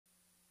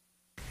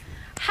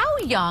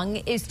young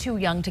is too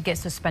young to get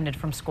suspended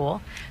from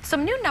school?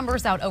 Some new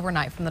numbers out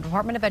overnight from the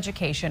Department of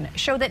Education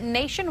show that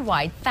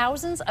nationwide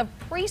thousands of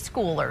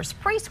preschoolers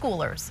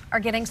are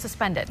getting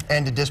suspended.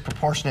 And a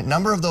disproportionate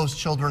number of those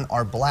children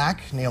are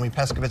black. Naomi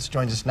Peskovitz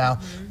joins us now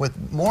with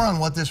more on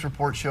what this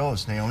report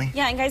shows. Naomi?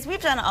 Yeah, and guys,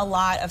 we've done a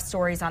lot of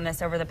stories on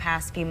this over the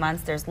past few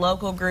months. There's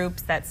local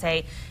groups that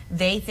say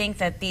they think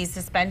that these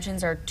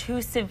suspensions are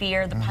too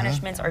severe, the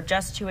punishments are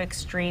just too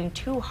extreme,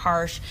 too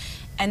harsh,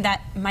 and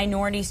that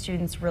minority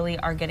students really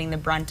are getting the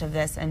brunt of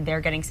this and they're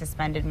getting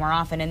suspended more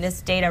often. And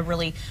this data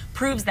really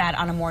proves that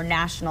on a more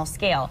national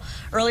scale.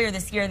 Earlier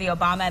this year, the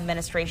Obama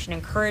administration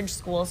encouraged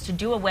schools to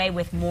do away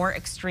with more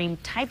extreme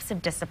types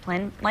of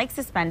discipline, like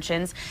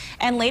suspensions.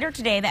 And later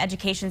today, the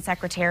Education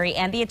Secretary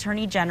and the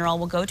Attorney General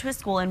will go to a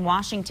school in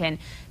Washington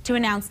to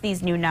announce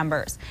these new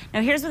numbers.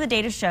 Now, here's what the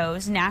data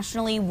shows.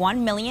 Nationally,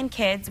 1 million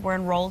kids were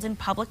enrolled in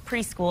public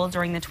preschool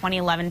during the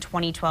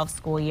 2011-2012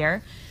 school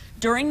year.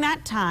 During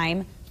that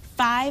time,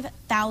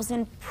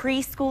 5,000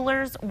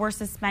 preschoolers were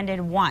suspended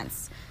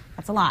once.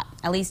 That's a lot.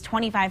 At least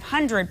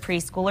 2,500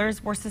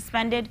 preschoolers were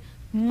suspended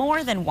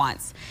more than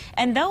once.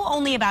 And though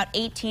only about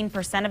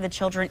 18% of the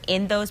children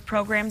in those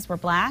programs were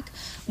black,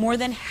 more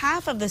than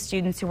half of the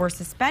students who were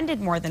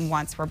suspended more than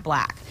once were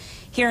black.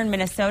 Here in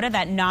Minnesota,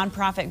 that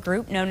nonprofit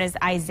group known as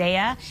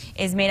Isaiah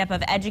is made up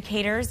of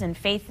educators and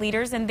faith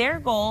leaders, and their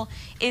goal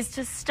is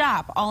to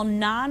stop all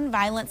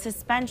nonviolent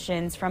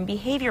suspensions from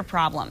behavior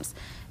problems.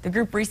 The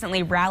group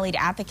recently rallied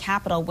at the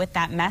Capitol with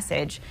that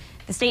message.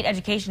 The state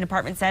education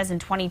department says in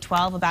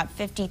 2012, about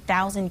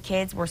 50,000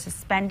 kids were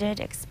suspended,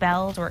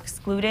 expelled, or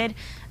excluded.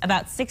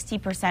 About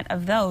 60%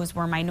 of those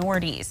were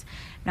minorities.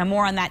 Now,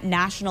 more on that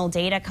national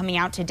data coming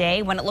out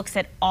today. When it looks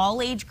at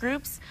all age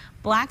groups,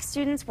 black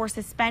students were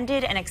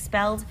suspended and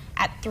expelled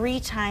at 3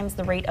 times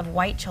the rate of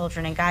white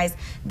children. And guys,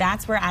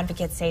 that's where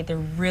advocates say there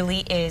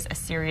really is a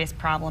serious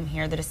problem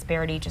here. The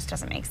disparity just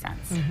doesn't make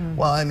sense.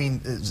 Well, I mean,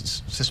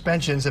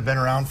 suspensions have been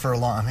around for a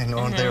long time. I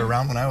know they were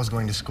around when I was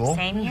going to school.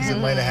 Same here. It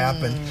might have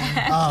happened.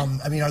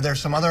 I mean, are there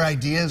some other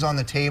ideas on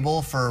the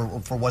table for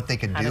what they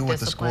could do with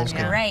the schools?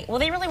 Yeah. Right. Well,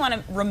 they really want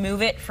to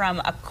remove it from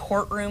a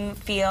courtroom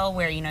feel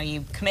where, you know,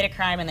 you commit a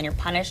crime and then you're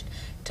punished,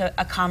 to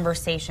a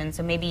conversation.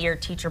 So maybe your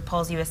teacher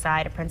pulls you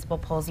aside, a principal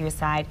pulls you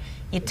aside,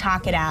 you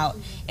talk it out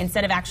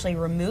instead of actually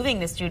removing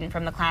the student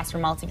from the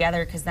classroom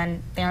altogether, because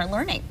then they aren't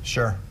learning.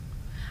 Sure.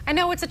 I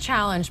know it's a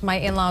challenge. My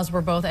in-laws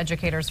were both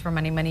educators for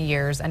many, many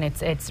years, and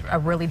it's a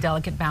really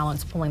delicate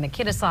balance, pulling the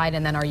kid aside,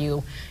 and then are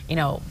you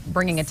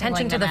bringing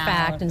attention to the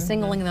fact and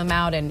singling them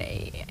out, and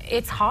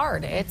it's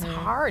hard. It's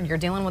hard. You're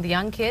dealing with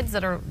young kids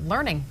that are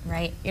learning.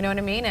 Right. You know what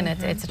I mean? And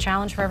it's a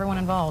challenge for everyone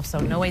involved, so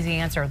no easy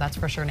answer, that's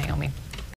for sure, Naomi.